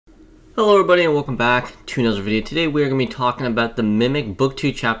Hello everybody and welcome back to another video. Today we are going to be talking about the Mimic Book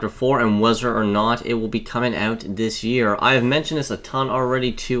 2 Chapter 4 and whether or not it will be coming out this year. I have mentioned this a ton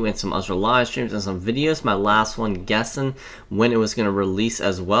already too in some other live streams and some videos. My last one guessing when it was going to release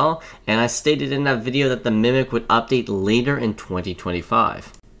as well. And I stated in that video that the Mimic would update later in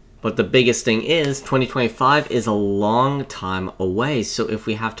 2025. But the biggest thing is 2025 is a long time away, so if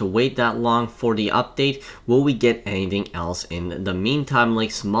we have to wait that long for the update, will we get anything else in the meantime,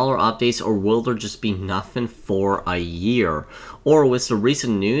 like smaller updates, or will there just be nothing for a year? Or with the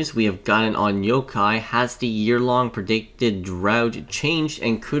recent news we have gotten on yokai, has the year-long predicted drought changed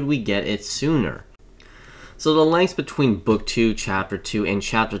and could we get it sooner? So the length between Book 2, Chapter 2 and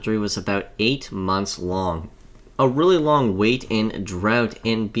Chapter 3 was about 8 months long. A really long wait in drought,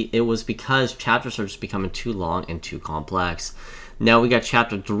 and it was because chapters are just becoming too long and too complex. Now we got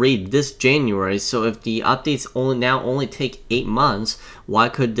chapter 3 this January, so if the updates only take 8 months, why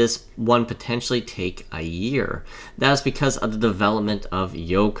could this one potentially take a year? That is because of the development of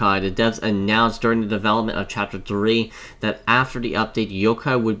yokai. The devs announced during the development of chapter 3 that after the update,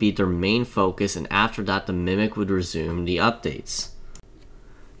 yokai would be their main focus, and after that the Mimic would resume the updates.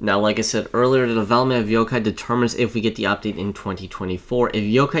 Now, like I said earlier, the development of yokai determines if we get the update in 2024. If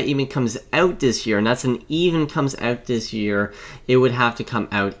yokai even comes out this year, and that's an even comes out this year, it would have to come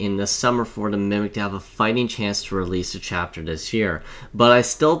out in the summer for the Mimic to have a fighting chance to release the chapter this year. But I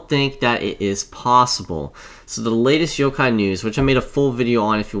still think that it is possible. So the latest yokai news, which I made a full video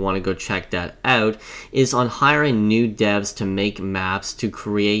on if you want to go check that out, is on hiring new devs to make maps to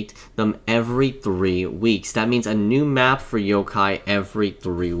create them every 3 weeks. That means a new map for yokai every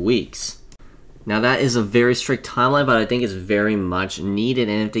 3 weeks. Now that is a very strict timeline, but I think it's very much needed,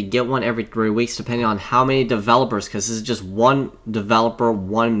 and if they get one every 3 weeks, depending on how many developers, because this is just one developer,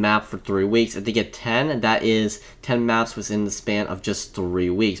 one map for 3 weeks, if they get 10, that is 10 maps within the span of just 3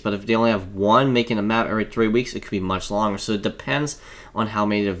 weeks. But if they only have one making a map every 3 weeks, it could be much longer. So it depends on how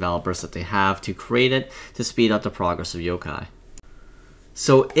many developers that they have to create it to speed up the progress of yokai.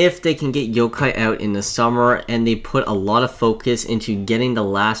 So if they can get yokai out in the summer and they put a lot of focus into getting the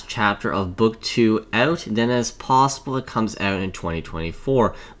last chapter of Book 2 out, then it's possible it comes out in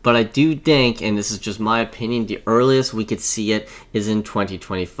 2024. But I do think, and this is just my opinion, the earliest we could see it is in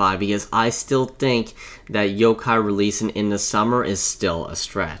 2025, because I still think that yokai releasing in the summer is still a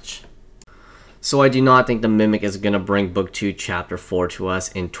stretch. So I do not think the Mimic is going to bring Book 2 Chapter 4 to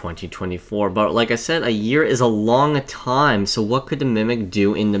us in 2024. But like I said, a year is a long time, so what could the Mimic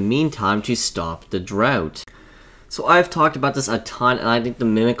do in the meantime to stop the drought? So I've talked about this a ton, and I think the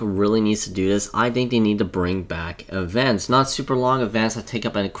Mimic really needs to do this. I think they need to bring back events. Not super long events that take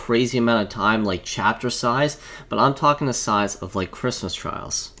up a crazy amount of time like chapter size, but I'm talking the size of like Christmas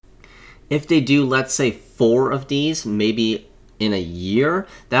trials. If they do, let's say 4 of these, maybe in a year,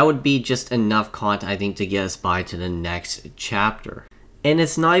 that would be just enough content, I think, to get us by to the next chapter. And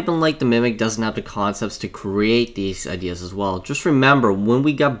it's not even like the Mimic doesn't have the concepts to create these ideas as well. Just remember, when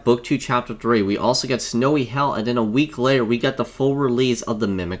we got Book 2 Chapter 3, we also got Snowy Hell, and then a week later, we got the full release of the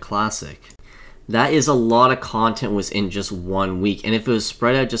Mimic Classic. That is a lot of content within just 1 week, and if it was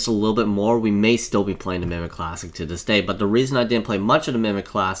spread out just a little bit more, we may still be playing the Mimic Classic to this day. But the reason I didn't play much of the Mimic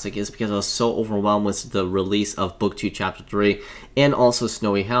Classic is because I was so overwhelmed with the release of Book 2 Chapter 3 and also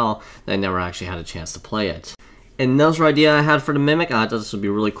Snowy Hell that I never actually had a chance to play it. Another idea I had for the Mimic, I thought this would be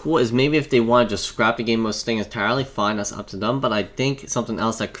really cool, is maybe if they want to just scrap the game most thing entirely, fine, that's up to them. But I think something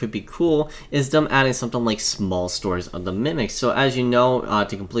else that could be cool is them adding something like small stories of the Mimic. So as you know,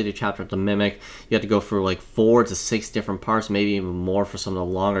 to complete a chapter of the Mimic, you have to go through like 4 to 6 different parts, maybe even more for some of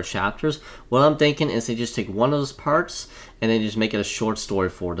the longer chapters. What I'm thinking is they just take one of those parts and then just make it a short story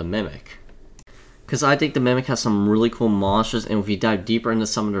for the Mimic. Because I think the Mimic has some really cool monsters, and if we dive deeper into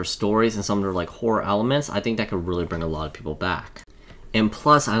some of their stories and some of their like horror elements, I think that could really bring a lot of people back. And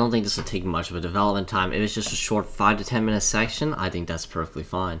plus, I don't think this will take much of a development time. If it's just a short 5 to 10 minute section, I think that's perfectly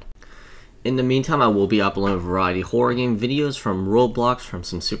fine. In the meantime, I will be uploading a variety of horror game videos, from Roblox, from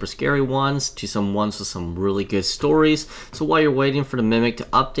some super scary ones, to some ones with some really good stories. So while you're waiting for the Mimic to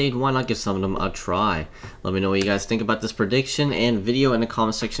update, why not give some of them a try? Let me know what you guys think about this prediction and video in the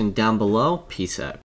comment section down below. Peace out.